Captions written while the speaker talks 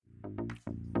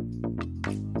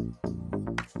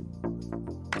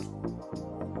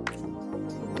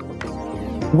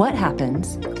What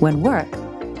happens when work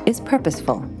is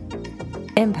purposeful?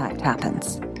 Impact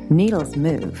happens, needles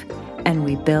move, and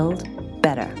we build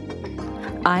better.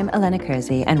 I'm Elena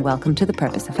Kersey, and welcome to The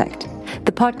Purpose Effect,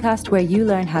 the podcast where you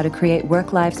learn how to create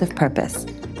work lives of purpose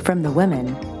from the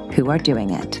women who are doing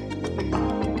it.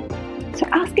 So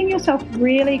asking yourself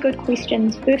really good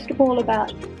questions, first of all,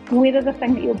 about whether the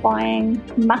thing that you're buying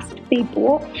must be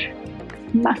bought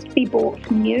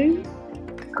new,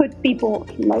 could be bought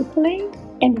locally,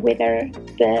 and whether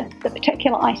the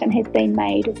particular item has been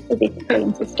made as ethically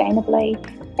and sustainably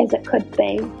as it could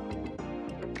be.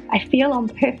 I feel on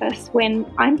purpose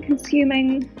when I'm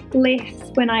consuming less,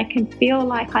 when I can feel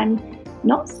like I'm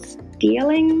not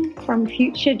stealing from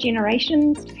future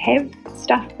generations to have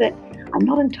stuff that I'm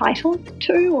not entitled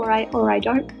to or I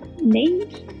don't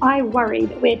need. I worry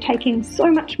that we're taking so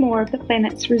much more of the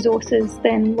planet's resources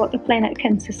than what the planet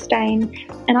can sustain,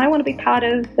 and I want to be part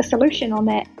of the solution on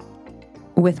that.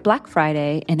 With Black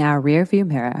Friday in our rearview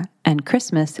mirror and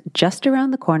Christmas just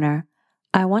around the corner,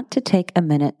 I want to take a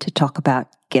minute to talk about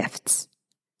gifts.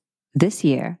 This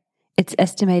year, it's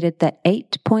estimated that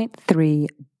 $8.3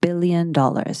 billion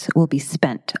will be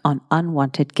spent on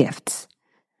unwanted gifts.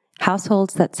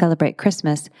 Households that celebrate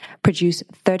Christmas produce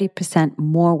 30%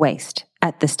 more waste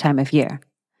at this time of year.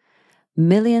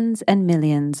 Millions and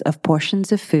millions of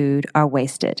portions of food are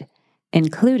wasted,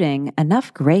 including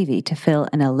enough gravy to fill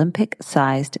an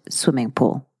Olympic-sized swimming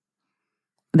pool.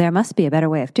 There must be a better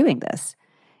way of doing this.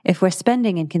 If we're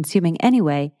spending and consuming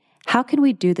anyway, how can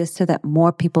we do this so that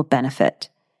more people benefit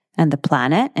and the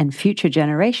planet and future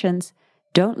generations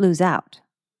don't lose out?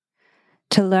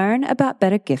 To learn about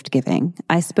better gift giving,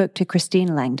 I spoke to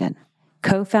Christine Langdon,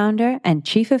 co-founder and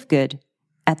chief of good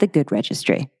at the Good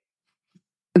Registry.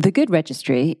 The Good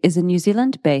Registry is a New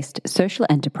Zealand-based social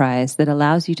enterprise that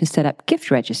allows you to set up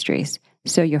gift registries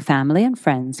so your family and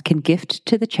friends can gift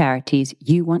to the charities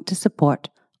you want to support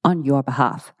on your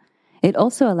behalf. It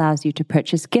also allows you to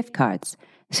purchase gift cards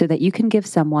so that you can give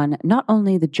someone not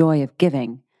only the joy of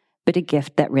giving, but a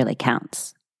gift that really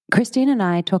counts. Christine and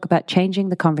I talk about changing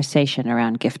the conversation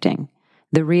around gifting,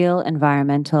 the real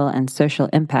environmental and social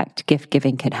impact gift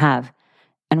giving can have,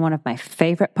 and one of my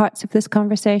favorite parts of this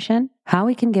conversation, how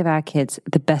we can give our kids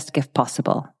the best gift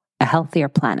possible, a healthier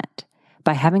planet,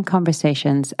 by having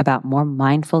conversations about more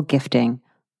mindful gifting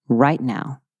right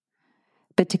now.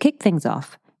 But to kick things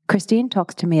off, Christine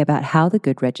talks to me about how the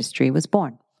Good Registry was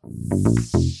born.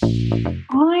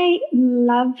 I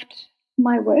loved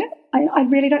my work. I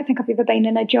really don't think I've ever been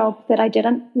in a job that I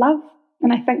didn't love.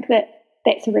 And I think that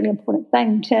that's a really important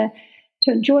thing, to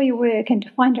enjoy your work and to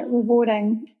find it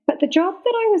rewarding. But the job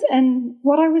that I was in,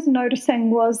 what I was noticing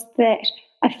was that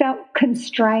I felt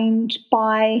constrained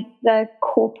by the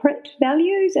corporate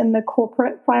values and the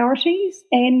corporate priorities.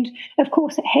 And of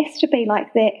course, it has to be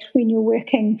like that when you're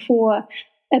working for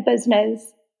a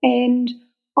business. And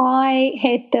I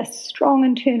had this strong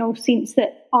internal sense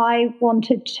that I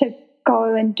wanted to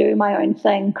go and do my own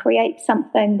thing, create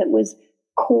something that was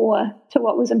core to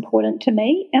what was important to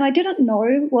me. And I didn't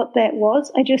know what that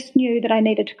was. I just knew that I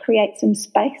needed to create some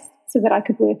space so that I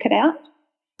could work it out.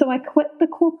 So I quit the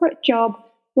corporate job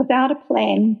without a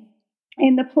plan.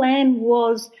 And the plan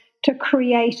was to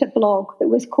create a blog that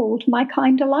was called My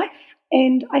Kinder Life.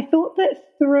 And I thought that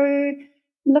through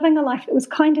living a life that was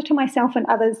kinder to myself and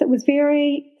others, that was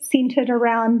very centered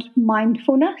around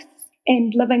mindfulness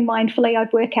and living mindfully,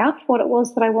 I'd work out what it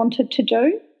was that I wanted to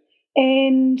do.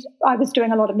 And I was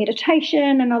doing a lot of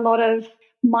meditation and a lot of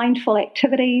mindful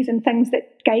activities and things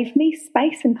that gave me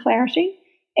space and clarity.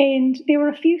 And there were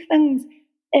a few things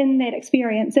in that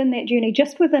experience, in that journey,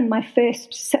 just within my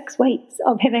first 6 weeks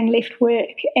of having left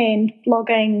work and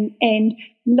blogging and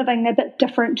living a bit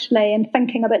differently and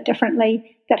thinking a bit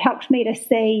differently, that helped me to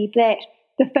see that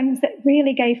the things that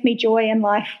really gave me joy in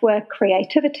life were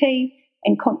creativity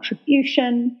and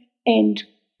contribution and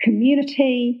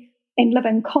community and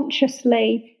living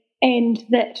consciously, and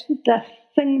that the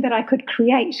thing that I could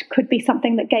create could be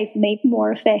something that gave me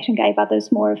more of that and gave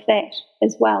others more of that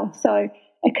as well. So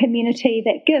a community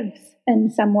that gives in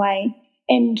some way.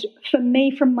 And for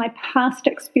me, from my past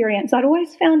experience, I'd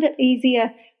always found it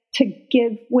easier to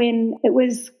give when it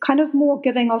was kind of more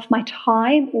giving of my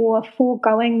time or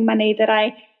foregoing money that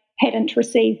I hadn't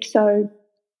received. So,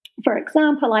 for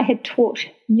example, I had taught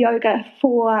yoga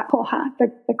for koha.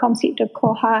 The concept of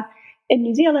koha in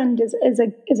New Zealand is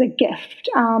a gift,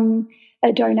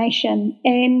 a donation.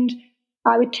 And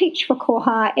I would teach for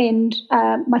koha, and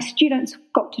my students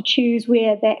got to choose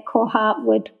where that koha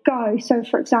would go. So,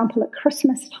 for example, at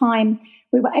Christmas time,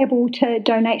 we were able to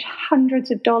donate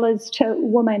hundreds of dollars to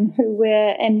women who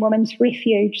were in women's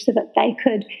refuge so that they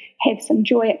could have some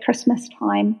joy at Christmas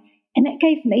time. And that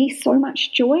gave me so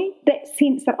much joy, that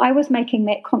sense that I was making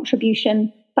that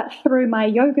contribution, but through my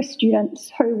yoga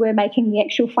students who were making the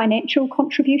actual financial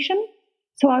contribution.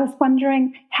 So I was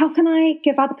wondering, how can I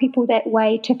give other people that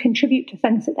way to contribute to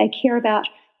things that they care about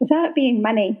without it being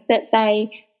money that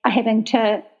they are having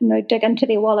to, dig into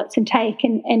their wallets and take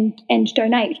and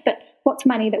donate, but what's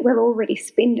money that we're already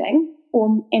spending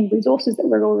and resources that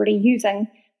we're already using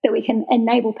that we can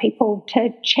enable people to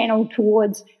channel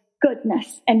towards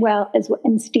goodness and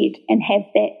instead and have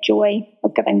that joy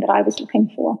of giving that I was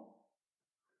looking for.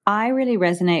 I really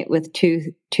resonate with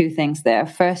two things there.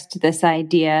 First, this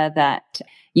idea that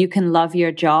you can love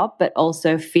your job, but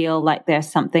also feel like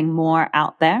there's something more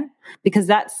out there, because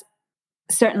that's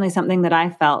certainly something that I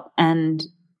felt, and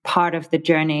part of the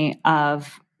journey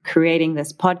of creating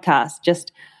this podcast,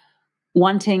 just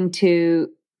wanting to,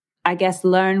 I guess,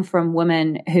 learn from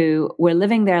women who were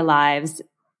living their lives,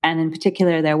 and in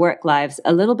particular their work lives,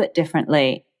 a little bit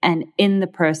differently, and in the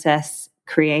process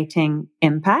creating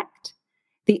impact.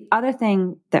 The other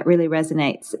thing that really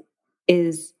resonates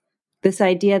is this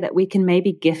idea that we can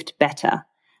maybe gift better.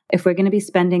 If we're going to be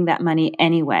spending that money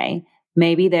anyway,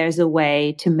 maybe there's a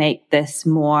way to make this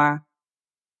more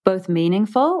both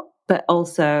meaningful, but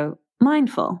also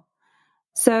mindful.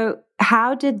 So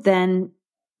how did then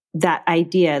that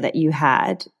idea that you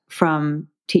had from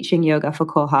teaching yoga for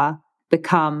Koha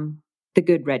become the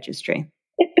Good Registry?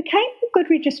 It became the Good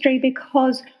Registry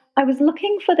because I was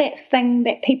looking for that thing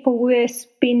that people were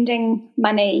spending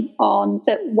money on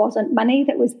that wasn't money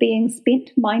that was being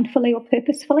spent mindfully or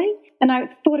purposefully. And I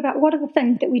thought about what are the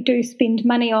things that we do spend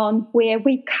money on where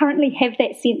we currently have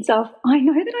that sense of, I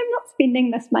know that I'm not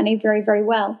spending this money very, very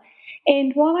well.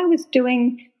 And while I was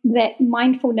doing that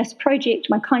mindfulness project,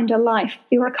 My Kinder Life,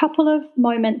 there were a couple of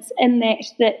moments in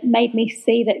that made me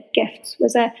see that gifts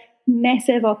was a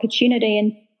massive opportunity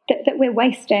and that we're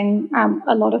wasting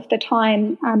a lot of the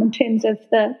time in terms of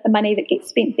the money that gets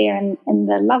spent there and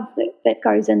the love that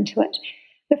goes into it.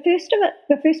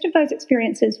 The first of those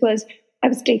experiences was I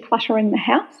was decluttering the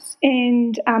house,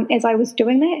 and as I was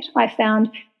doing that, I found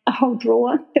a whole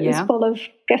drawer that was full of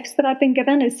gifts that I'd been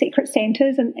given as Secret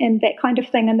Santas and that kind of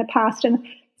thing in the past, and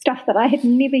stuff that I had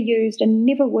never used and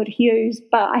never would use,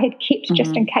 but I had kept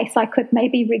just in case I could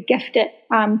maybe re-gift it.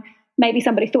 Maybe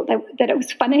somebody thought that it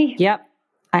was funny. Yep.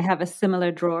 I have a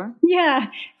similar drawer. Yeah.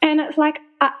 And it's like,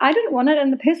 I didn't want it,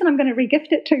 and the person I'm going to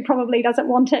re-gift it to probably doesn't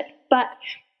want it, but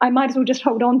I might as well just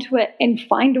hold on to it and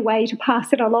find a way to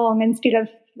pass it along instead of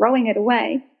throwing it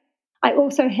away. I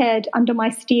also had under my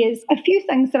stairs a few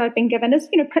things that I'd been given as,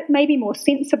 maybe more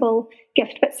sensible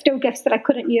gift, but still gifts that I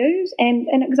couldn't use. And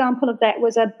an example of that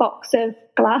was a box of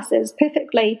glasses,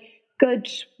 perfectly good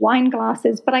wine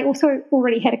glasses, but I also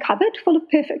already had a cupboard full of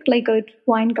perfectly good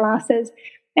wine glasses.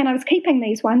 And I was keeping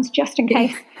these ones just in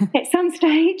case at some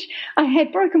stage I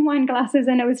had broken wine glasses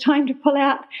and it was time to pull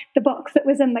out the box that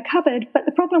was in the cupboard. But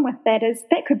the problem with that is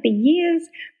that could be years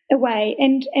away.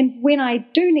 And when I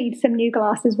do need some new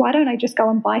glasses, why don't I just go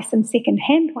and buy some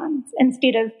second-hand ones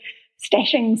instead of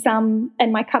stashing some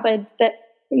in my cupboard that,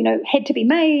 had to be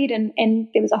made and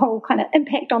there was a whole kind of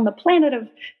impact on the planet of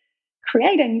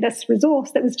creating this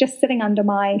resource that was just sitting under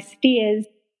my stairs.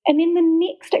 And then the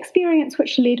next experience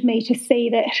which led me to see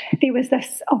that there was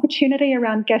this opportunity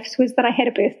around gifts was that I had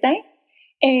a birthday,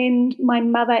 and my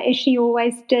mother, as she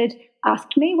always did,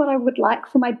 asked me what I would like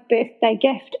for my birthday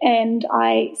gift, and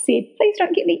I said, please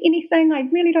don't get me anything, I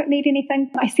really don't need anything.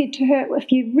 I said to her,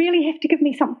 if you really have to give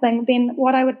me something, then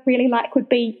what I would really like would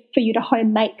be for you to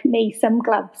home make me some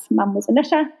gloves. Mum was a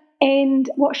knitter, and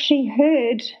what she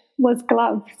heard was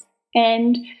gloves.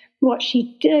 And what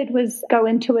she did was go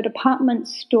into a department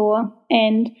store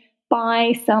and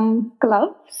buy some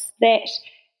gloves that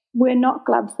were not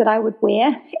gloves that I would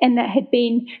wear and that had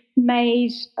been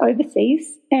made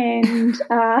overseas and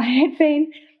had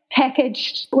been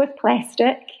packaged with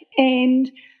plastic and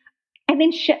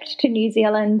then shipped to New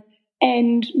Zealand.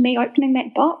 And me opening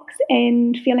that box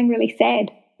and feeling really sad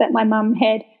that my mum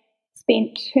had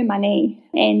spent her money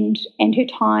and her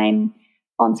time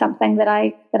on something that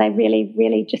I really,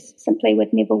 really just simply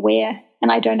would never wear.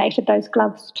 And I donated those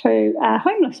gloves to a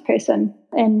homeless person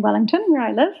in Wellington, where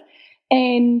I live.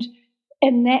 And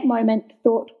in that moment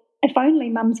thought, if only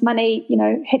Mum's money,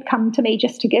 had come to me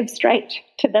just to give straight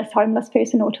to this homeless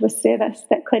person or to a service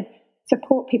that could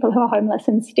support people who are homeless,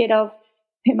 instead of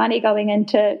her money going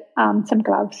into some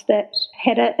gloves that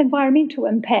had an environmental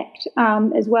impact,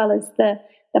 as well as the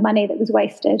money that was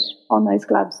wasted on those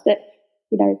gloves that,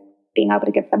 being able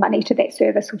to give the money to that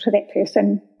service or to that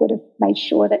person would have made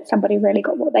sure that somebody really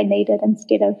got what they needed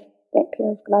instead of that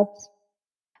pair of gloves.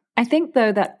 I think,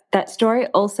 though, that story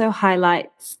also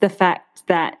highlights the fact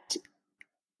that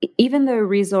even though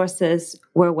resources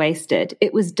were wasted,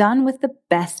 it was done with the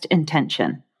best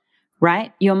intention,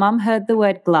 right? Your mum heard the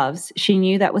word gloves. She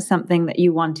knew that was something that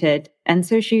you wanted. And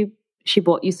so she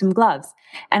bought you some gloves.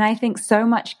 And I think so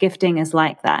much gifting is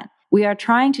like that. We are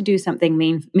trying to do something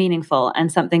meaningful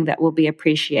and something that will be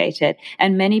appreciated.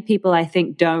 And many people, I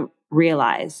think, don't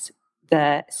realize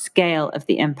the scale of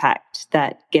the impact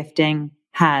that gifting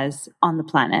has on the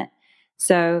planet.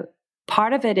 So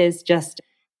part of it is just,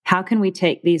 how can we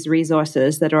take these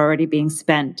resources that are already being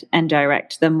spent and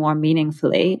direct them more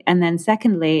meaningfully? And then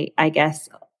secondly, I guess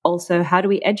also, how do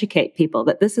we educate people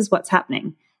that this is what's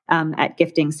happening at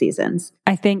gifting seasons?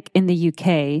 I think in the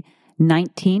UK,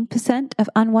 19% of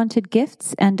unwanted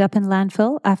gifts end up in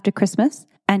landfill after Christmas,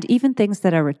 and even things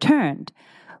that are returned.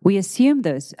 We assume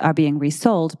those are being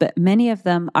resold, but many of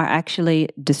them are actually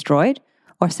destroyed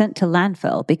or sent to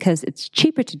landfill because it's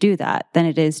cheaper to do that than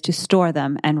it is to store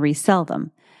them and resell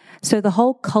them. So the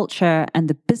whole culture and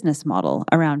the business model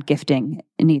around gifting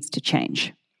needs to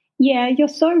change. Yeah, you're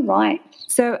so right.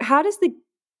 So how does the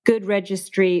Good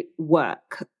Registry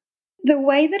work? The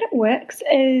way that it works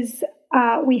is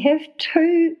we have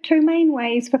two main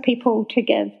ways for people to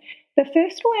give. The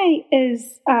first way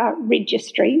is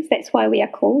registries. That's why we are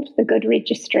called the Good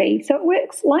Registry. So it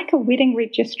works like a wedding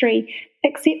registry,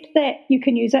 except that you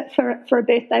can use it for a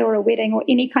birthday or a wedding or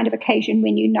any kind of occasion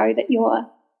when you know that you're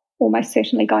almost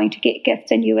certainly going to get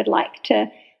gifts and you would like to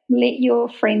let your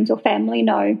friends or family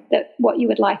know that what you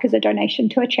would like is a donation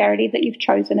to a charity that you've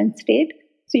chosen instead.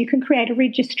 So you can create a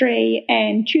registry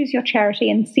and choose your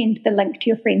charity and send the link to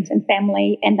your friends and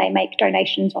family, and they make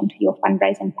donations onto your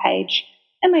fundraising page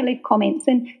and they leave comments,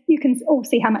 and you can all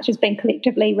see how much has been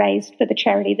collectively raised for the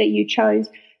charity that you chose.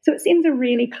 So it sends a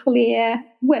really clear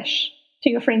wish to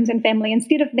your friends and family,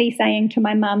 instead of me saying to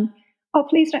my mum, oh,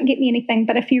 please don't get me anything,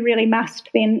 but if you really must,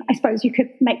 then I suppose you could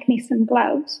make me some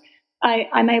gloves.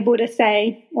 I'm able to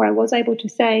say, or I was able to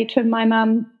say to my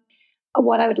mum,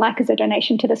 what I would like is a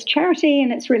donation to this charity,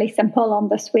 and it's really simple on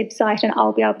this website, and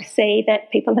I'll be able to see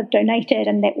that people have donated,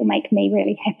 and that will make me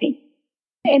really happy.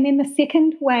 And then the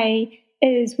second way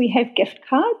is we have gift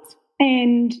cards,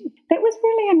 and that was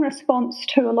really in response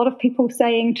to a lot of people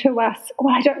saying to us,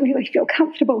 well, I don't really feel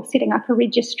comfortable setting up a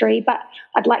registry, but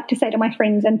I'd like to say to my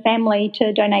friends and family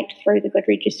to donate through the Good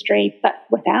Registry, but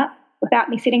without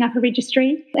me setting up a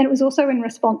registry. And it was also in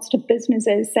response to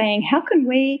businesses saying, how can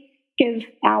we give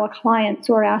our clients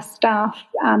or our staff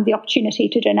the opportunity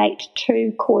to donate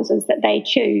to causes that they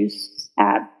choose,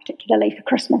 particularly for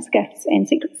Christmas gifts and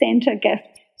Secret Santa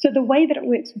gifts. So the way that it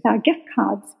works with our gift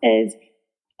cards is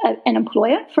an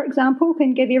employer, for example,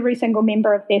 can give every single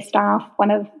member of their staff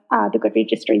one of the Good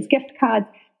Registry's gift cards,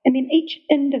 and then each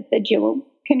individual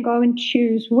can go and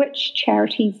choose which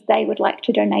charities they would like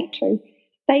to donate to.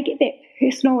 They get that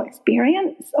personal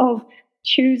experience of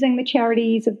choosing the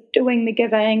charities, of doing the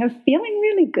giving, of feeling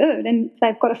really good. And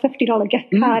they've got a $50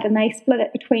 gift card and they split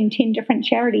it between 10 different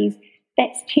charities.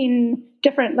 That's 10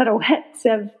 different little hits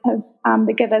of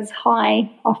the giver's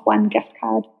high off one gift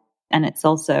card. And it's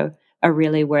also a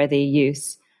really worthy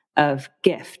use of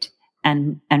gift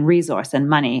and resource and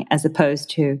money, as opposed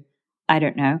to, I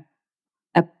don't know,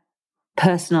 a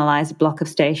personalized block of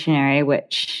stationery,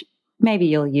 which maybe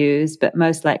you'll use, but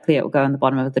most likely it will go in the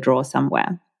bottom of the drawer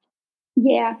somewhere.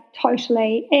 Yeah,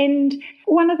 totally. And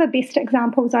one of the best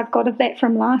examples I've got of that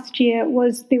from last year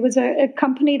was there was a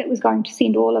company that was going to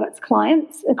send all of its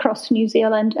clients across New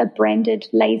Zealand a branded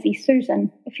Lazy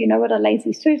Susan. If you know what a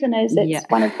Lazy Susan is, it's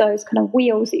one of those kind of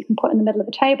wheels that you can put in the middle of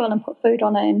a table and put food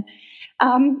on it.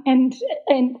 And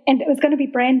it was going to be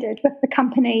branded with the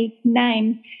company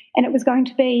name, and it was going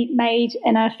to be made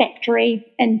in a factory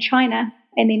in China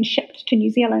and then shipped to New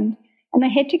Zealand. And they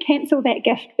had to cancel that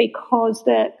gift because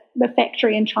the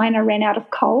factory in China ran out of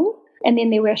coal, and then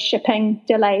there were shipping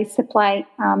delays, supply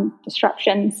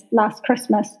disruptions last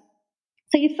Christmas.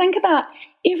 So you think about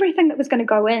everything that was going to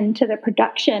go into the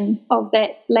production of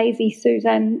that Lazy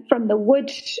Susan, from the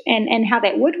wood and how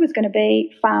that wood was going to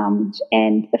be farmed,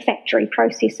 and the factory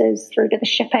processes through to the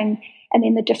shipping and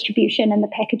then the distribution and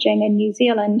the packaging in New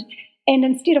Zealand. And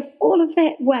instead of all of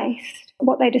that waste,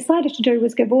 what they decided to do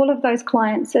was give all of those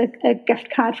clients a gift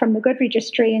card from the Good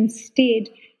Registry instead.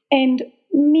 And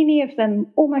many of them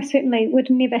almost certainly would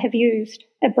never have used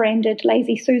a branded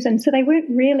Lazy Susan. So they weren't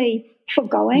really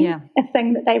forgoing a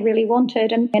thing that they really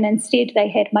wanted. And instead they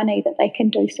had money that they can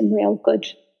do some real good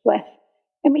with.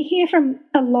 And we hear from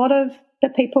a lot of the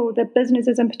people, the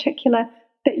businesses in particular,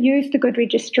 that use the Good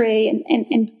Registry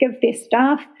and give their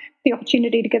staff the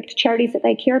opportunity to give to charities that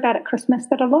they care about at Christmas,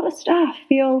 that a lot of staff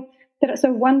feel that it's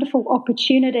a wonderful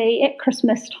opportunity at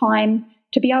Christmas time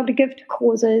to be able to give to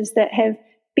causes that have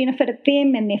benefited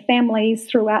them and their families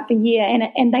throughout the year,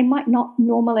 and they might not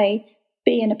normally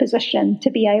be in a position to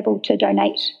be able to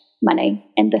donate money,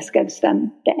 and this gives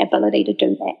them the ability to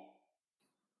do that.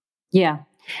 Yeah.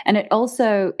 And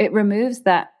it removes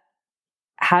that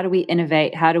how do we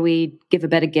innovate, how do we give a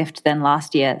better gift than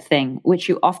last year thing, which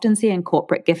you often see in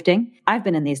corporate gifting. I've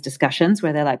been in these discussions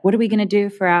where they're like, what are we going to do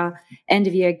for our end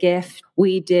of year gift?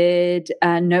 We did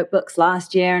notebooks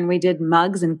last year and we did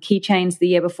mugs and keychains the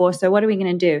year before. So what are we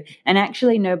going to do? And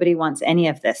actually nobody wants any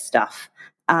of this stuff.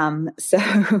 So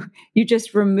you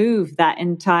just remove that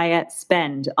entire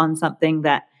spend on something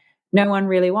that no one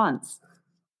really wants.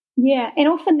 Yeah, and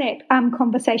often that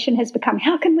conversation has become,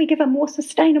 how can we give a more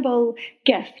sustainable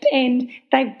gift? And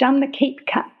they've done the keep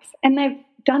cups and they've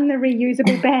done the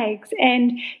reusable bags,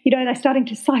 and they're starting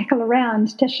to cycle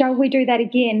around to shall we do that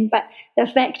again? But the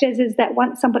fact is that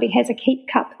once somebody has a keep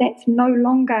cup, that's no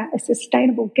longer a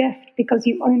sustainable gift because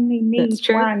you only need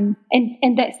one,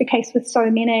 and that's the case with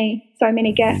so many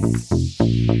gifts.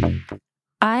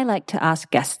 I like to ask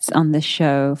guests on this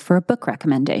show for a book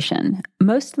recommendation,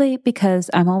 mostly because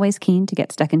I'm always keen to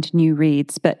get stuck into new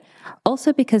reads, but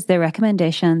also because their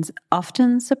recommendations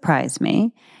often surprise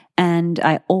me, and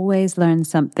I always learn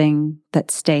something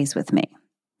that stays with me.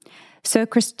 So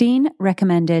Christine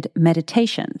recommended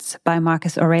Meditations by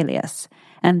Marcus Aurelius,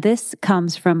 and this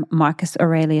comes from Marcus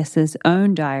Aurelius's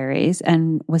own diaries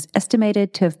and was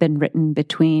estimated to have been written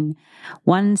between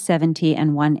 170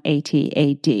 and 180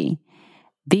 AD.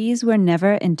 These were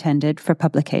never intended for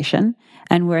publication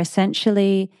and were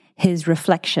essentially his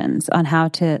reflections on how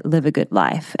to live a good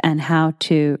life and how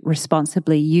to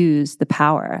responsibly use the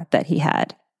power that he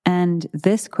had. And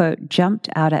this quote jumped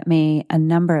out at me a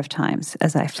number of times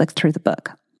as I flicked through the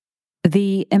book.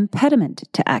 The impediment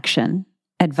to action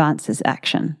advances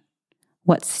action.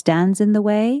 What stands in the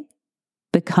way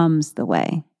becomes the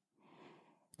way.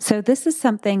 So this is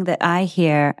something that I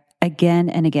hear again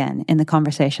and again in the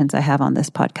conversations I have on this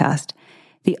podcast.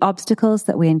 The obstacles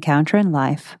that we encounter in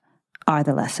life are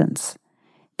the lessons.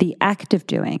 The act of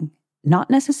doing,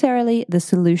 not necessarily the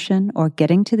solution or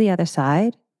getting to the other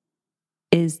side,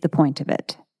 is the point of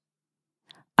it.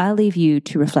 I'll leave you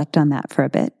to reflect on that for a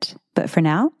bit. But for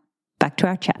now, back to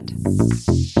our chat.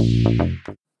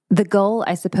 The goal,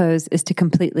 I suppose, is to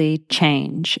completely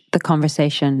change the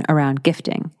conversation around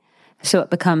gifting. So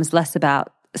it becomes less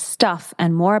about stuff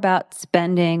and more about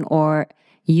spending or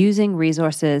using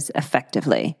resources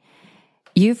effectively.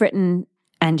 You've written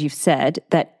and you've said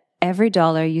that every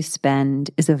dollar you spend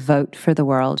is a vote for the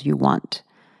world you want.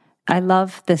 I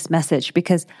love this message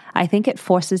because I think it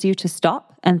forces you to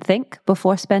stop and think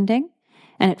before spending,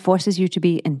 and it forces you to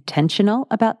be intentional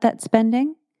about that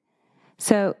spending.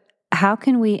 So how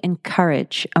can we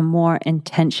encourage a more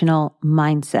intentional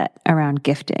mindset around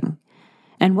gifting?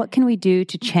 And what can we do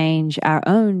to change our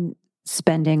own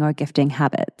spending or gifting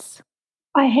habits?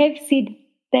 I have said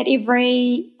that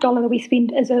every dollar that we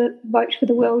spend is a vote for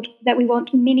the world that we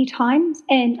want many times,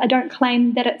 and I don't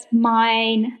claim that it's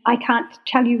mine. I can't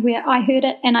tell you where I heard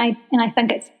it, and I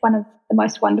think it's one of the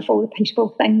most wonderful,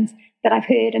 repeatable things that I've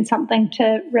heard, and something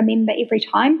to remember every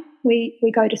time we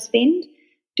go to spend.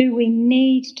 Do we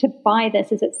need to buy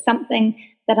this? Is it something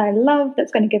that I love,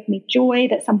 that's going to give me joy,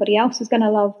 that somebody else is going to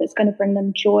love, that's going to bring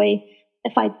them joy?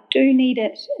 If I do need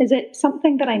it, is it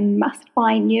something that I must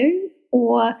buy new,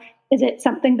 or is it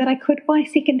something that I could buy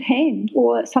secondhand,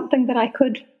 or something that I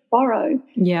could borrow?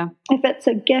 Yeah. If it's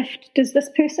a gift, does this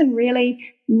person really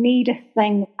need a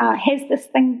thing? Has this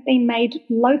thing been made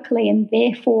locally and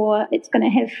therefore it's going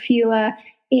to have fewer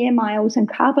air miles and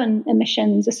carbon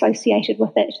emissions associated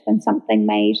with it than something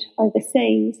made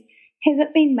overseas? Has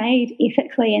it been made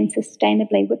ethically and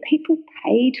sustainably? Were people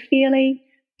paid fairly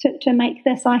to make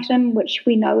this item, which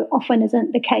we know often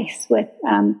isn't the case with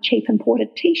cheap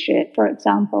imported T-shirt, for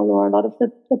example, or a lot of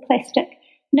the plastic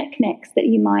knickknacks that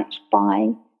you might buy?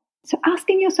 So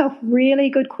asking yourself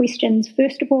really good questions,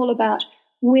 first of all, about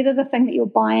whether the thing that you're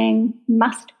buying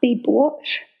must be bought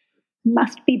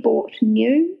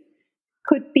new,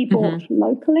 could be bought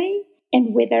locally,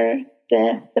 and whether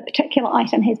the particular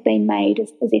item has been made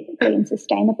as ethically and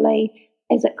sustainably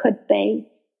as it could be.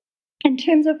 In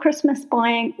terms of Christmas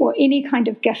buying or any kind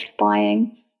of gift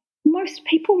buying, most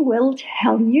people will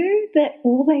tell you that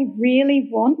all they really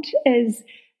want is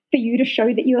for you to show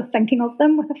that you are thinking of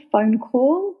them with a phone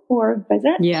call or a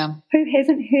visit. Yeah. Who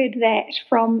hasn't heard that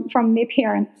from their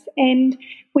parents? And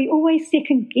we always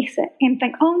second guess it and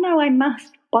think, oh no, I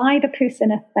must buy the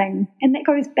person a thing. And that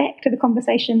goes back to the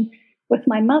conversation with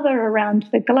my mother around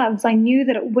the gloves. I knew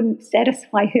that it wouldn't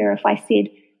satisfy her if I said,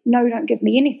 no, don't give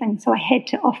me anything. So I had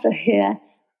to offer her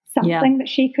something that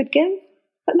she could give,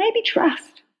 but maybe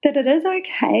trust that it is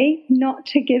okay not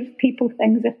to give people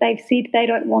things if they've said they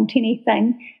don't want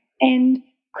anything. And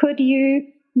could you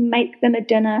make them a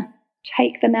dinner,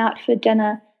 take them out for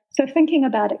dinner? So thinking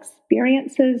about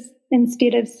experiences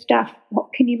instead of stuff.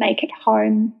 What can you make at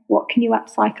home? What can you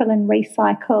upcycle and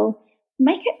recycle?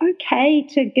 Make it okay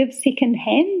to give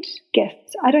secondhand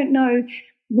gifts. I don't know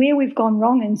where we've gone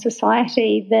wrong in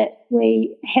society that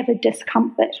we have a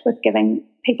discomfort with giving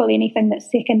people anything that's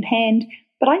secondhand.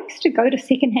 But I used to go to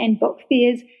secondhand book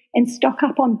fairs and stock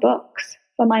up on books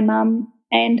for my mum.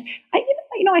 And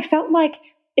I felt like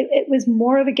it was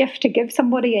more of a gift to give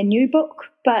somebody a new book.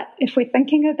 But if we're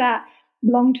thinking about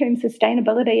long-term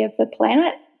sustainability of the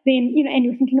planet, then, and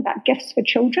you're thinking about gifts for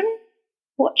children,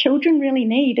 what children really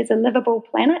need is a livable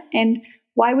planet. And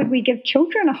why would we give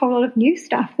children a whole lot of new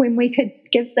stuff when we could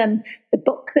give them the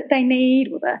book that they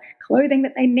need, or the clothing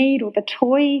that they need, or the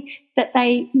toy that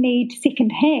they need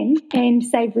secondhand, and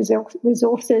save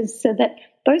resources so that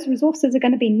those resources are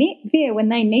going to be there when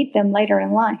they need them later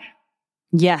in life?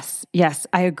 Yes,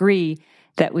 I agree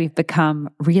that we've become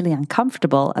really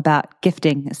uncomfortable about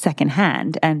gifting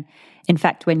secondhand. And in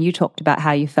fact, when you talked about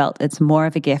how you felt it's more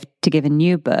of a gift to give a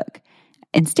new book,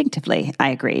 instinctively, I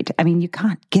agreed. I mean, you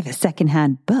can't give a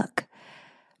secondhand book,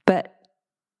 but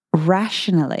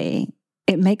rationally,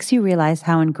 it makes you realize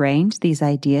how ingrained these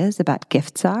ideas about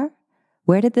gifts are.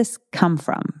 Where did this come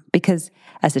from? Because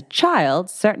as a child,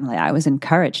 certainly I was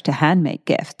encouraged to handmake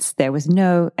gifts. There was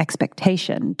no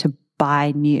expectation to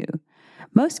buy new.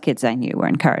 Most kids I knew were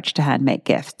encouraged to handmake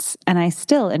gifts, and I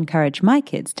still encourage my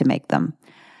kids to make them.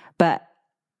 But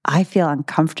I feel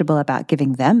uncomfortable about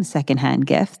giving them secondhand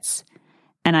gifts.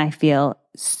 And I feel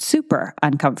super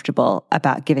uncomfortable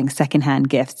about giving secondhand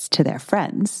gifts to their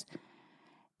friends.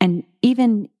 And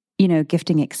even,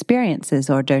 gifting experiences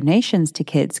or donations to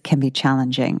kids can be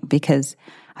challenging because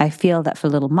I feel that for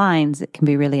little minds, it can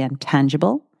be really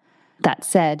intangible. That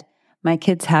said, my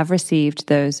kids have received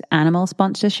those animal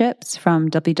sponsorships from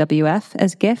WWF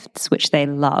as gifts, which they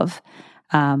love.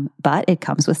 But it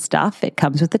comes with stuff. It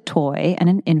comes with a toy and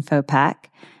an info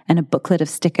pack and a booklet of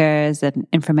stickers and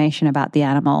information about the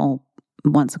animal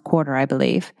once a quarter, I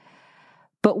believe.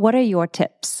 But what are your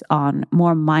tips on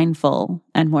more mindful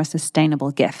and more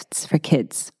sustainable gifts for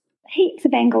kids? Heaps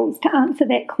of angles to answer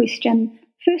that question.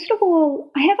 First of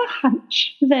all, I have a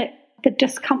hunch that the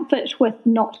discomfort with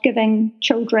not giving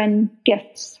children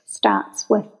gifts starts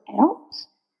with adults.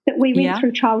 That we went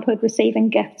through childhood receiving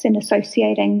gifts and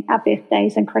associating our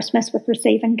birthdays and Christmas with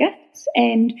receiving gifts,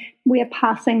 and we're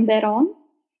passing that on.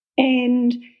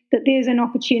 And that there's an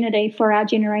opportunity for our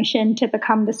generation to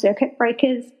become the circuit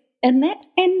breakers in that.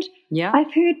 And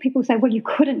I've heard people say, well, you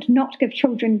couldn't not give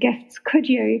children gifts, could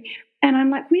you? And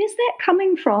I'm like, where's that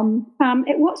coming from?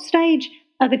 At what stage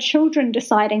are the children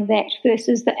deciding that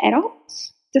versus the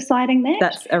adults deciding that?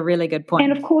 That's a really good point.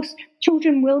 And of course,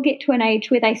 children will get to an age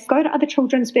where they go to other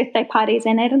children's birthday parties,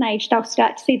 and at an age they'll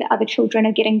start to see that other children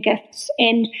are getting gifts,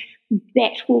 and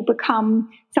that will become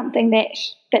something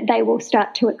that they will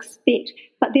start to expect.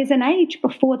 But there's an age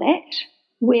before that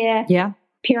where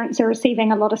parents are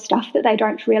receiving a lot of stuff that they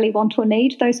don't really want or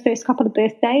need those first couple of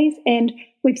birthdays. And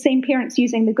we've seen parents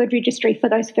using the Good Registry for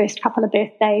those first couple of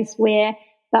birthdays where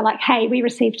they're like, hey, we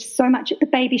received so much at the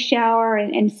baby shower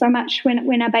and so much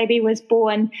when our baby was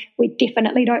born. We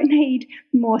definitely don't need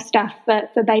more stuff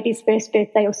for baby's first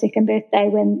birthday or second birthday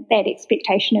when that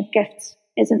expectation of gifts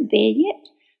isn't there yet.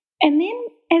 And then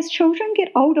as children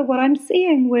get older, what I'm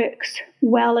seeing works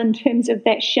well in terms of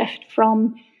that shift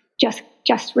from just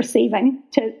receiving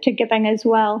to giving as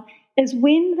well, is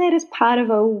when that is part of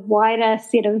a wider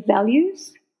set of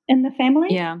values in the family.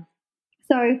 Yeah.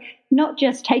 So not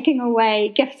just taking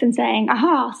away gifts and saying,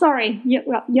 aha, sorry, you're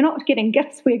not getting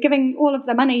gifts. We're giving all of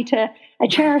the money to a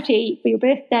charity for your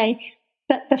birthday.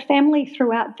 But the family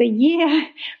throughout the year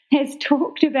has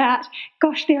talked about,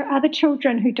 gosh, there are other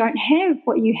children who don't have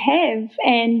what you have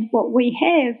and what we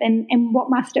have, and what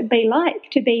must it be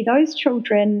like to be those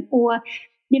children? Or,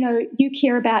 you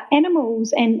care about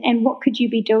animals, and what could you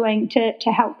be doing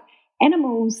to help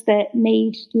animals that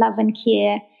need love and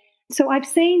care? So I've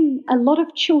seen a lot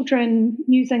of children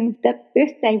using the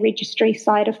birthday registry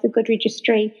side of the Good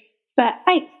Registry for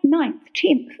 8th, 9th,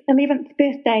 10th, 11th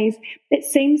birthdays. It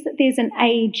seems that there's an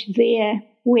age there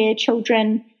where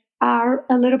children are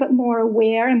a little bit more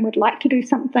aware and would like to do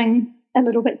something a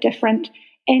little bit different.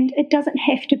 And it doesn't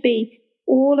have to be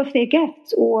all of their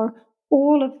gifts or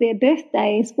all of their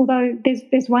birthdays, although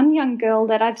there's one young girl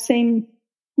that I've seen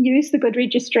use the Good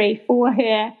Registry for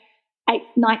her 8th,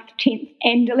 9th, 10th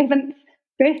and 11th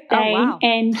birthday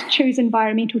and choose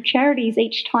environmental charities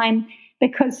each time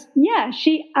because,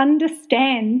 she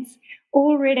understands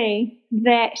already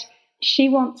that she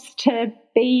wants to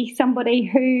be somebody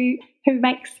who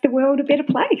makes the world a better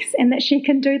place and that she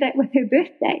can do that with her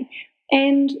birthday.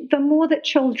 And the more that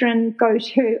children go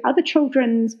to other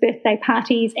children's birthday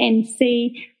parties and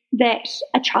see that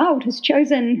a child has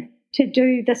chosen to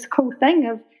do this cool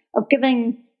thing of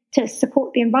giving to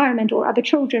support the environment or other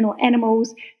children or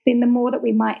animals, then the more that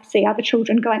we might see other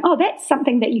children going, oh, that's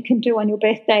something that you can do on your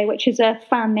birthday, which is a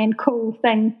fun and cool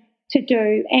thing to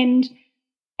do. And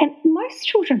most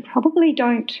children probably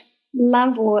don't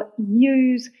love or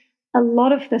use a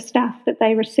lot of the stuff that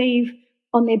they receive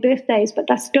on their birthdays, but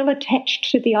they're still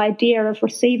attached to the idea of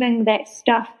receiving that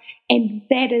stuff. And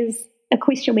that is a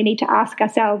question we need to ask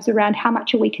ourselves around how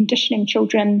much are we conditioning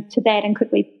children to that, and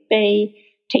could we be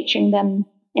teaching them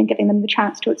and giving them the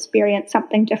chance to experience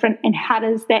something different, and how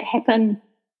does that happen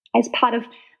as part of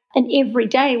an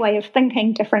everyday way of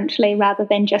thinking differently rather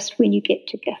than just when you get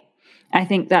to gift. I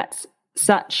think that's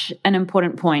such an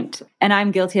important point, and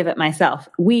I'm guilty of it myself.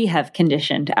 We have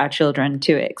conditioned our children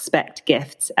to expect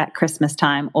gifts at Christmas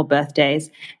time or birthdays,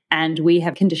 and we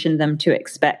have conditioned them to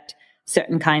expect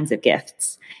certain kinds of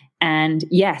gifts. And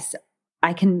yes,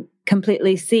 I can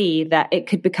completely see that it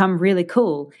could become really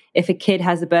cool if a kid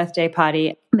has a birthday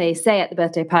party. They say at the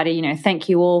birthday party, thank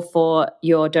you all for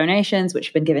your donations, which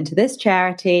have been given to this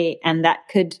charity. And that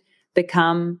could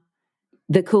become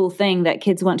the cool thing that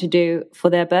kids want to do for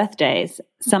their birthdays,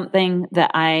 something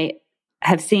that I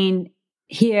have seen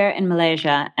here in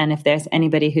Malaysia. And if there's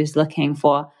anybody who's looking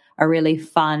for a really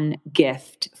fun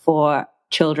gift for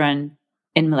children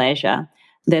in Malaysia,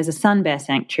 there's a sun bear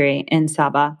sanctuary in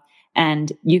Sabah,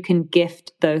 and you can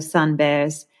gift those sun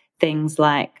bears things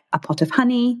like a pot of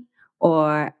honey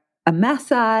or a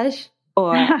massage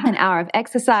or an hour of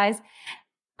exercise,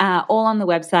 all on the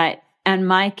website. And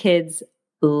my kids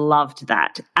loved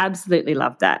that, absolutely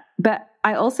loved that. But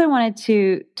I also wanted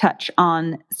to touch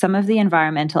on some of the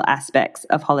environmental aspects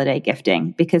of holiday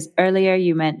gifting, because earlier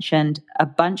you mentioned a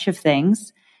bunch of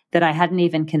things that I hadn't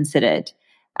even considered,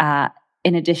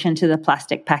 in addition to the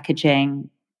plastic packaging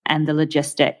and the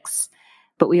logistics.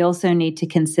 But we also need to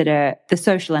consider the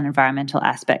social and environmental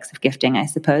aspects of gifting, I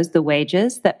suppose, the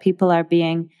wages that people are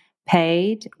being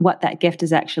paid, what that gift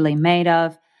is actually made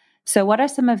of. So what are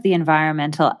some of the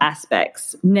environmental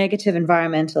aspects, negative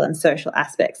environmental and social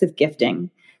aspects of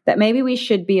gifting that maybe we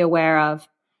should be aware of,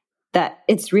 that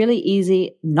it's really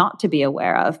easy not to be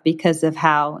aware of because of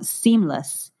how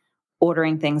seamless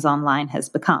ordering things online has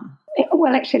become?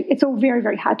 Well, actually, it's all very,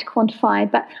 very hard to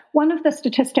quantify. But one of the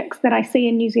statistics that I see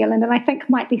in New Zealand, and I think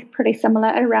might be pretty similar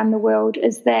around the world,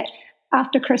 is that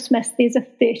after Christmas, there's a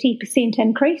 30%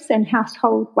 increase in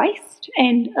household waste.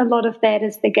 And a lot of that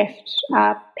is the gift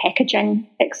packaging,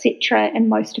 etc. And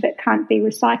most of it can't be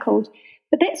recycled.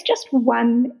 But that's just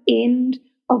one end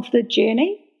of the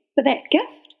journey for that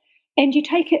gift. And you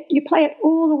play it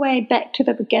all the way back to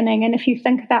the beginning. And if you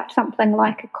think about something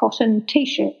like a cotton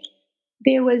T-shirt,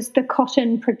 there was the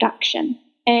cotton production,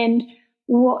 and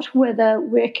what were the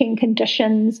working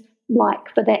conditions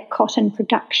like for that cotton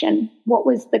production? What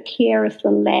was the care of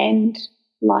the land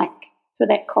like for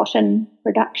that cotton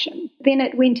production? Then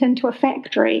it went into a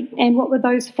factory, and what were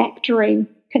those factory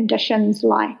conditions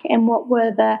like? And what were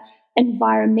the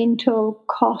environmental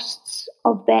costs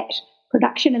of that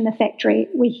production in the factory?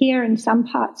 We hear in some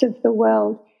parts of the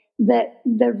world that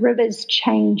the rivers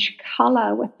change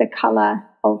colour with the colour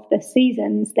of the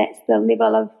seasons. That's the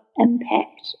level of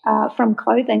impact from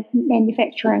clothing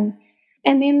manufacturing.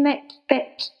 And then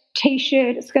that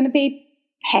T-shirt is going to be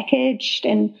packaged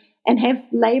and have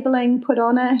labelling put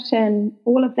on it, and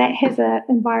all of that has an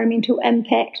environmental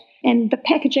impact. And the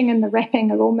packaging and the wrapping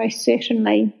are almost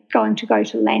certainly going to go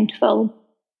to landfill.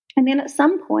 And then at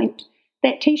some point,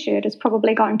 that T-shirt is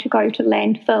probably going to go to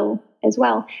landfill as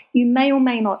well. You may or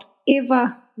may not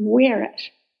ever wear it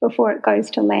before it goes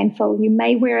to landfill. You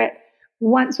may wear it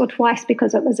once or twice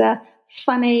because it was a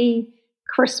funny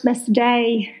Christmas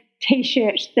Day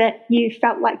T-shirt that you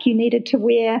felt like you needed to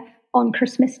wear on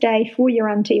Christmas Day for your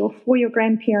auntie or for your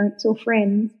grandparents or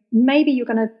friends. Maybe you're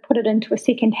going to put it into a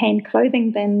second-hand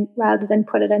clothing bin rather than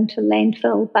put it into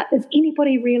landfill, but is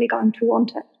anybody really going to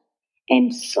want it?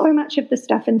 And so much of the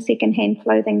stuff in second-hand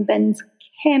clothing bins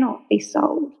cannot be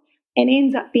sold and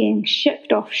ends up being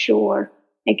shipped offshore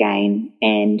again,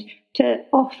 and to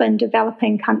often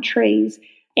developing countries,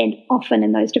 and often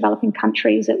in those developing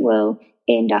countries it will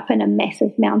end up in a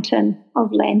massive mountain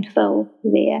of landfill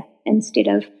there instead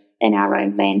of in our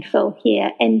own landfill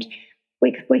here. And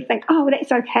we think, oh,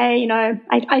 that's okay. You know,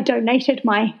 I donated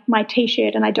my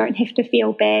T-shirt and I don't have to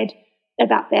feel bad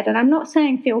about that. And I'm not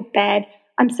saying feel bad.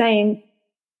 I'm saying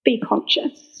be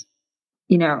conscious.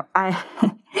 You know,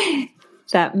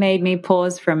 that made me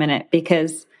pause for a minute,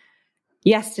 because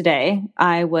yesterday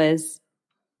I was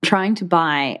trying to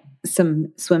buy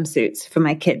some swimsuits for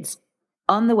my kids.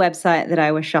 On the website that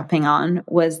I was shopping on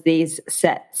was these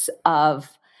sets of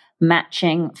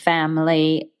matching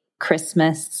family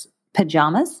Christmas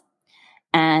pajamas.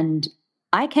 And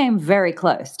I came very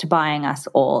close to buying us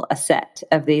all a set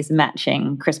of these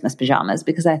matching Christmas pajamas,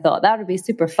 because I thought that would be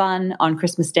super fun on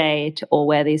Christmas Day to all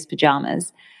wear these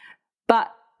pajamas.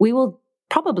 But we will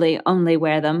probably only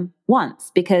wear them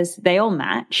once because they all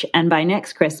match. And by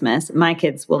next Christmas, my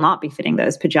kids will not be fitting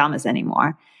those pajamas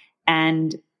anymore.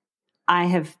 And I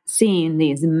have seen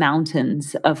these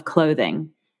mountains of clothing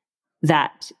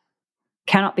that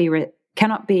cannot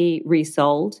be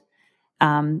resold,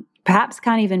 perhaps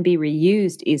can't even be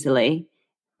reused easily.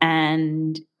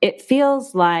 And it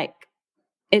feels like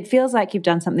you've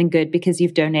done something good because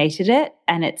you've donated it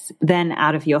and it's then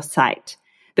out of your sight.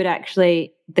 But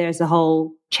actually, there's a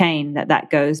whole chain that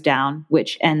goes down,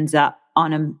 which ends up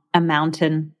on a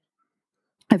mountain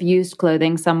of used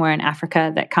clothing somewhere in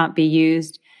Africa that can't be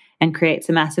used and creates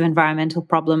a massive environmental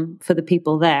problem for the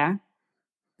people there.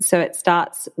 So it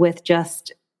starts with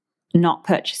just not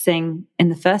purchasing in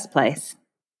the first place.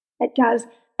 It does.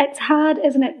 It's hard,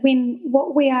 isn't it, when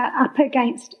what we are up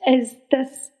against is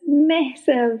this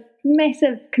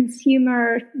massive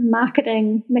consumer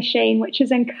marketing machine, which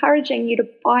is encouraging you to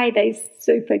buy these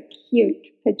super cute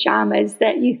pajamas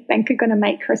that you think are going to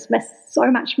make Christmas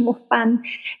so much more fun.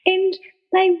 And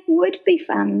they would be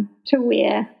fun to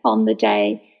wear on the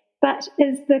day. But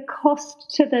is the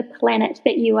cost to the planet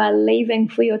that you are leaving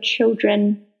for your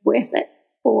children worth it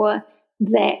for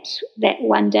that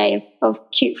one day of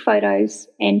cute photos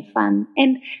and fun?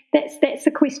 And that's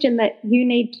a question that you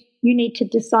need to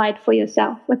decide for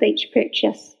yourself with each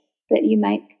purchase that you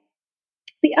make.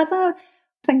 The other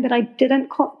thing that I didn't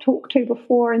talk to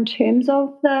before in terms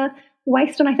of the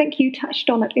waste, and I think you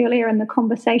touched on it earlier in the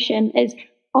conversation, is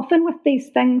often with these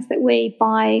things that we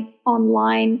buy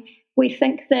online, we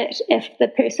think that if the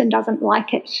person doesn't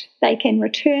like it, they can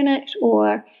return it,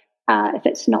 or if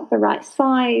it's not the right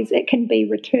size, it can be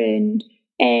returned.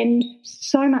 And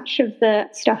so much of the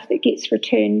stuff that gets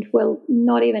returned will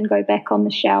not even go back on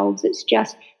the shelves. It's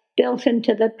just built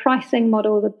into the pricing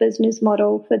model, the business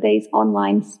model for these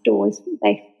online stores.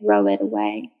 They throw it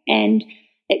away and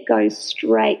it goes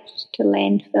straight to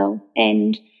landfill.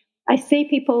 And I see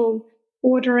people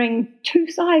ordering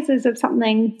 2 sizes of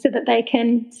something so that they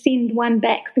can send one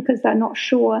back because they're not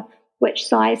sure which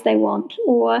size they want,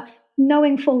 or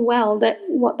knowing full well that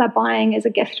what they're buying as a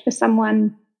gift for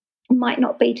someone might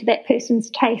not be to that person's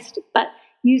taste, but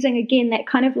using, again, that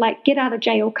kind of like get out of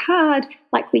jail card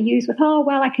like we use with, oh,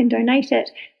 well, I can donate it.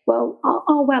 Well,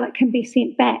 well, it can be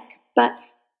sent back. But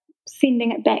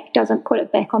sending it back doesn't put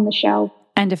it back on the shelf.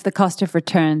 And if the cost of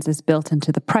returns is built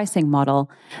into the pricing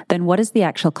model, then what is the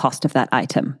actual cost of that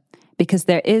item? Because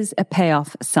there is a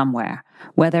payoff somewhere,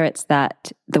 whether it's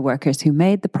that the workers who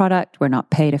made the product were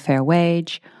not paid a fair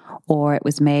wage, or it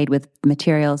was made with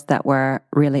materials that were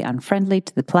really unfriendly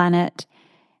to the planet.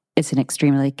 It's an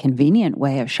extremely convenient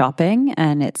way of shopping,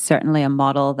 and it's certainly a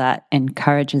model that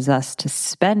encourages us to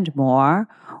spend more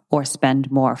or spend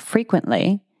more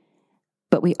frequently.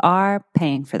 But we are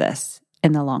paying for this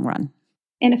in the long run.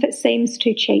 And if it seems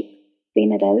too cheap,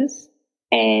 then it is.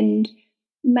 And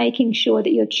making sure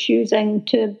that you're choosing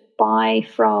to buy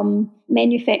from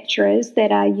manufacturers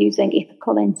that are using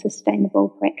ethical and sustainable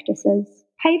practices.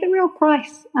 Pay the real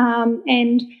price,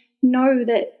 and know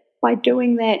that by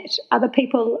doing that, other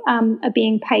people are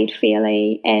being paid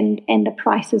fairly, and the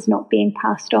price is not being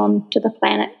passed on to the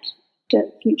planet, to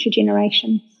future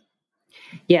generations.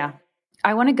 Yeah.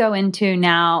 I want to go into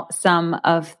now some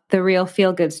of the real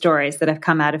feel-good stories that have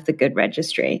come out of the Good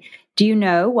Registry. Do you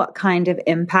know what kind of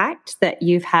impact that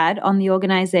you've had on the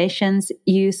organizations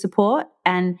you support?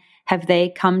 And have they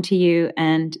come to you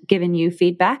and given you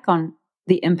feedback on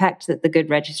the impact that the Good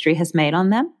Registry has made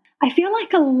on them? I feel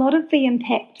like a lot of the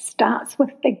impact starts with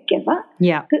the giver.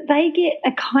 Yeah. That they get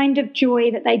a kind of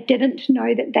joy that they didn't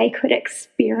know that they could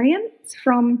experience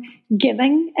from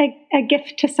giving a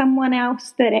gift to someone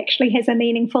else that actually has a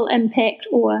meaningful impact,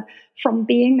 or from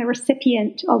being the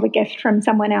recipient of a gift from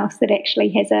someone else that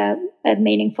actually has a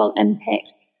meaningful impact.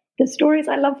 The stories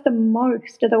I love the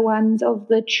most are the ones of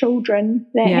the children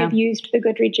that have used the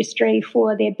Good Registry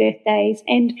for their birthdays,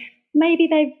 and maybe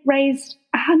they've raised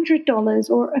 $100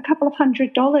 or a couple of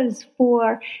 $100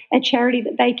 for a charity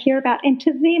that they care about. And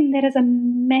to them, that is a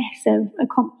massive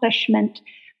accomplishment.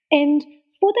 And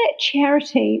for that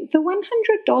charity, the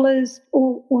 $100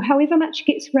 or however much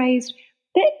gets raised,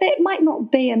 that might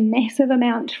not be a massive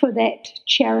amount for that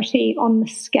charity on the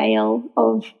scale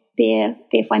of their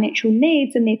financial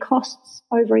needs and their costs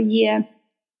over a year.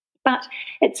 But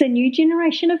it's a new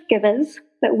generation of givers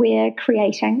that we're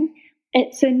creating.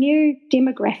 It's a new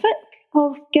demographic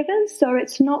of givers. So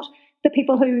it's not the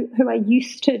people who are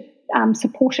used to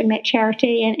supporting that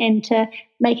charity and to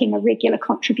making a regular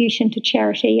contribution to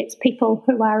charity. It's people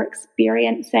who are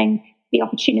experiencing the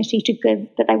opportunity to give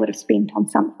that they would have spent on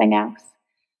something else.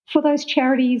 For those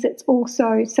charities, it's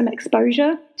also some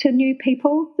exposure to new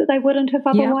people that they wouldn't have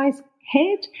otherwise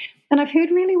had. And I've heard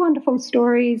really wonderful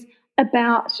stories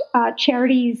about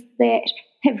charities that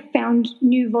have found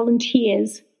new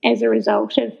volunteers as a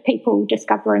result of people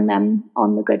discovering them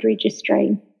on the Good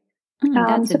Registry.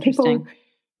 That's so people interesting.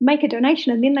 make a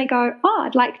donation and then they go,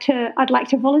 I'd like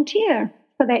to volunteer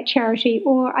for that charity,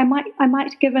 or I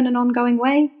might give in an ongoing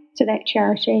way to that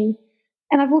charity.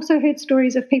 And I've also heard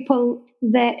stories of people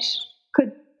that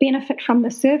could benefit from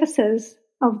the services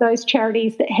of those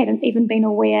charities that hadn't even been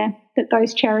aware that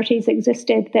those charities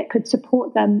existed that could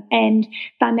support them, and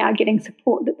they're now getting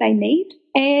support that they need.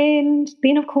 And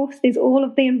then, of course, there's all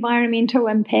of the environmental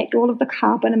impact, all of the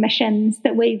carbon emissions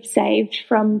that we've saved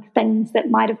from things that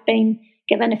might have been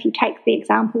given. If you take the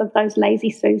example of those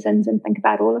Lazy Susans and think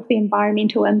about all of the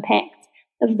environmental impacts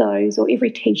of those, or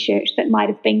every T-shirt that might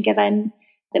have been given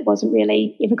that wasn't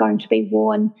really ever going to be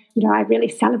worn. I really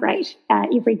celebrate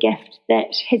every gift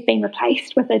that has been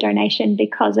replaced with a donation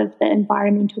because of the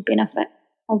environmental benefit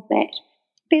of that.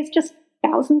 There's just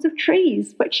thousands of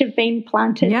trees which have been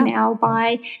planted now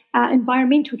by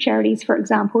environmental charities, for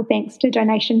example, thanks to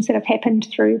donations that have happened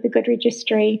through the Good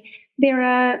Registry. There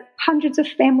are hundreds of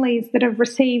families that have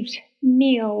received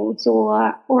meals or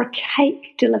a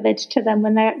cake delivered to them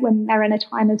when they're in a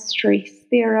time of stress.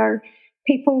 There are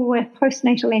people with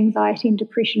postnatal anxiety and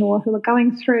depression, or who are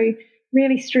going through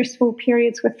really stressful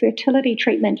periods with fertility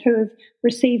treatment, who have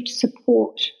received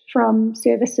support from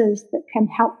services that can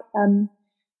help them.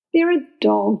 There are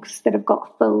dogs that have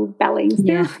got full bellies.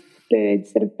 There are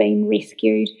birds that have been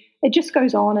rescued. It just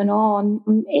goes on.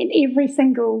 And every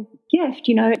single gift,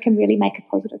 it can really make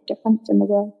a positive difference in the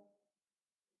world.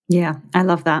 Yeah, I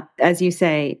love that. As you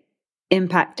say,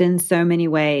 impact in so many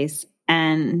ways.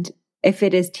 And if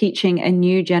it is teaching a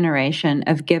new generation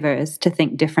of givers to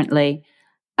think differently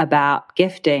about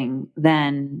gifting,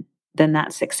 then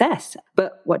that's success.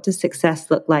 But what does success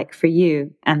look like for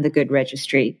you and the Good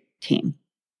Registry team?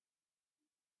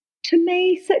 To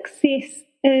me, success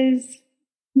is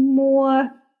more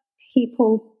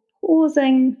people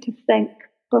pausing to think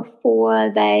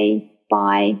before they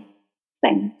buy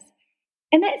things.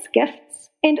 And that's gifts.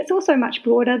 And it's also much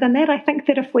broader than that. I think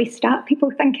that if we start people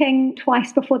thinking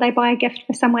twice before they buy a gift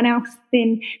for someone else,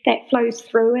 then that flows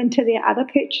through into their other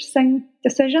purchasing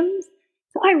decisions.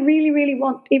 So I really, really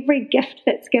want every gift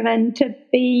that's given to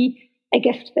be a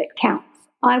gift that counts.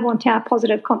 I want our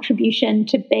positive contribution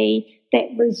to be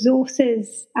that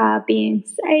resources are being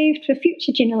saved for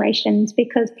future generations,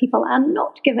 because people are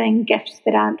not giving gifts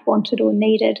that aren't wanted or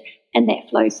needed, and that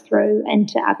flows through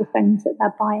into other things that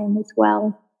they're buying as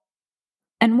well.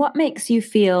 And what makes you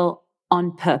feel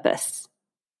on purpose?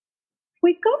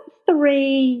 We've got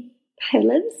 3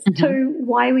 pillars to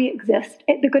why we exist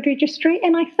at the Good Registry,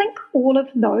 and I think all of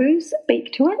those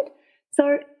speak to it.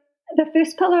 So the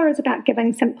first pillar is about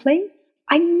giving simply.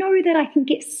 I know that I can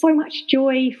get so much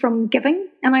joy from giving,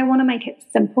 and I want to make it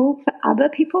simple for other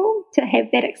people to have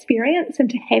that experience and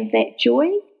to have that joy.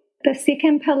 The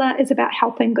second pillar is about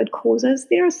helping good causes.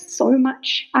 There is so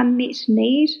much unmet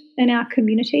need in our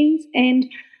communities, and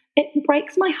it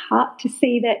breaks my heart to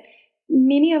see that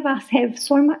many of us have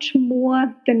so much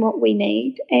more than what we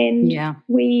need, and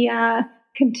we are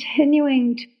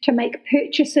continuing to make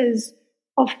purchases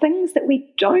of things that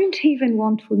we don't even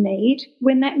want or need,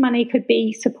 when that money could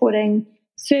be supporting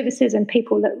services and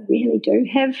people that really do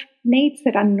have needs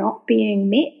that are not being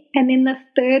met. And then the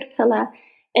third pillar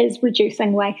is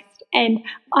reducing waste. And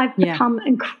I've become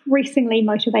increasingly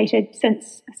motivated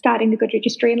since starting the Good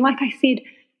Registry. And like I said,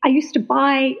 I used to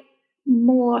buy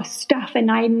more stuff, and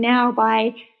I now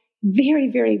buy very,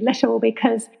 very little,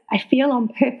 because I feel on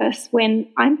purpose when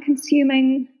I'm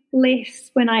consuming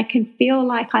less, when I can feel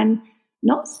like I'm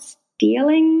not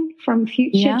stealing from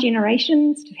future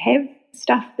generations to have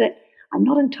stuff that I'm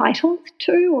not entitled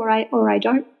to, or I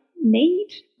don't need.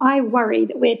 I worry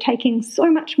that we're taking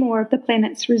so much more of the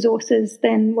planet's resources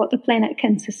than what the planet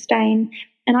can sustain.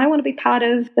 And I want to be part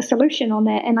of the solution on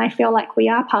that. And I feel like we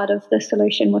are part of the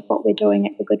solution with what we're doing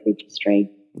at the Good Registry.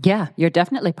 Yeah, you're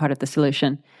definitely part of the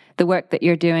solution. The work that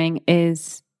you're doing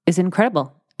is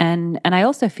incredible. And I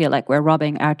also feel like we're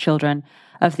robbing our children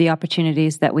of the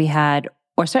opportunities that we had,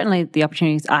 or certainly the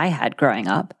opportunities I had growing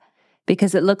up,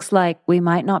 because it looks like we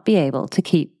might not be able to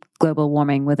keep global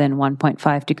warming within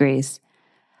 1.5 degrees.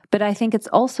 But I think it's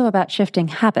also about shifting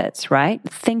habits, right?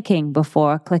 Thinking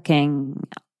before clicking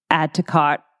add to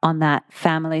cart on that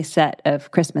family set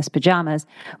of Christmas pajamas,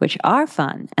 which are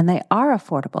fun and they are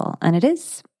affordable, and it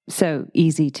is so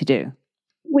easy to do.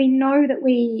 We know that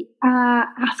we are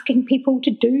asking people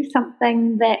to do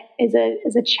something that is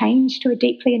a change to a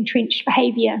deeply entrenched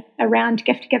behaviour around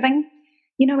gift giving.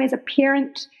 You know, as a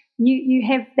parent, you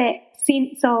have that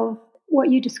sense of what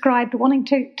you described, wanting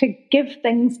to give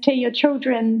things to your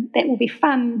children that will be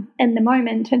fun in the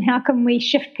moment. And how can we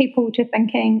shift people to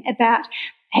thinking about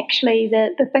actually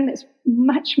the thing that's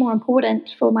much more important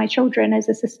for my children is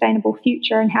a sustainable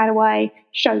future, and how do I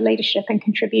show leadership and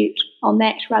contribute on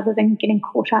that rather than getting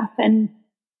caught up in,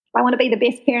 I want to be the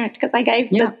best parent because I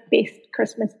gave the best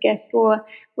Christmas gift, or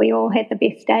we all had the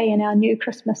best day in our new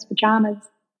Christmas pajamas.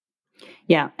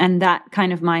 Yeah, and that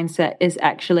kind of mindset is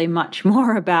actually much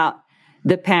more about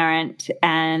the parent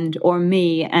or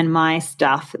me and my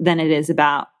stuff than it is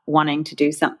about wanting to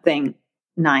do something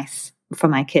nice for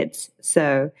my kids.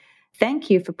 So thank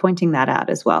you for pointing that out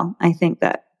as well. I think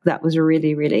that was a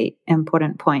really, really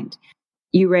important point.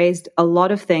 You raised a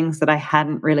lot of things that I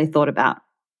hadn't really thought about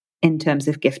in terms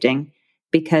of gifting,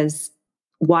 because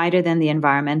wider than the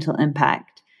environmental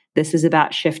impact, this is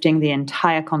about shifting the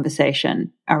entire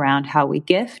conversation around how we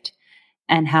gift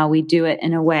and how we do it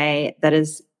in a way that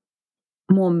is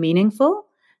more meaningful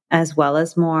as well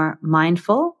as more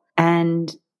mindful.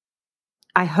 And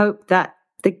I hope that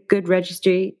the Good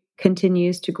Registry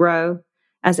continues to grow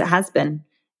as it has been,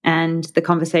 and the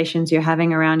conversations you're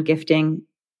having around gifting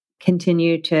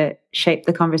continue to shape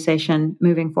the conversation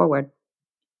moving forward.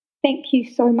 Thank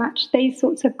you so much. These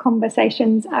sorts of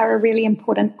conversations are a really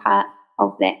important part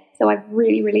of that. So I've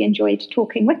really, really enjoyed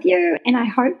talking with you, and I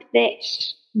hope that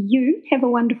you have a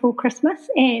wonderful Christmas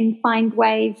and find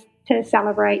ways to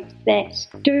celebrate that.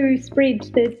 Do spread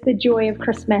the joy of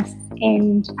Christmas,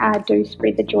 and do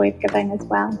spread the joy of giving as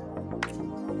well.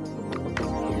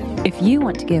 If you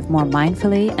want to give more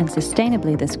mindfully and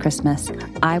sustainably this Christmas,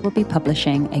 I will be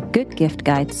publishing a good gift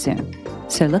guide soon.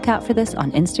 So look out for this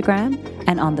on Instagram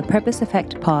and on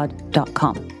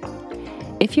thepurposeeffectpod.com.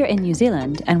 If you're in New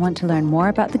Zealand and want to learn more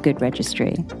about the Good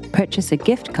Registry, purchase a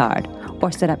gift card,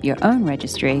 or set up your own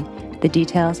registry, the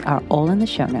details are all in the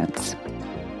show notes.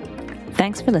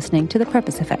 Thanks for listening to The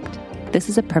Purpose Effect. This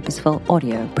is a purposeful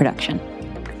audio production.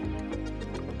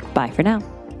 Bye for now.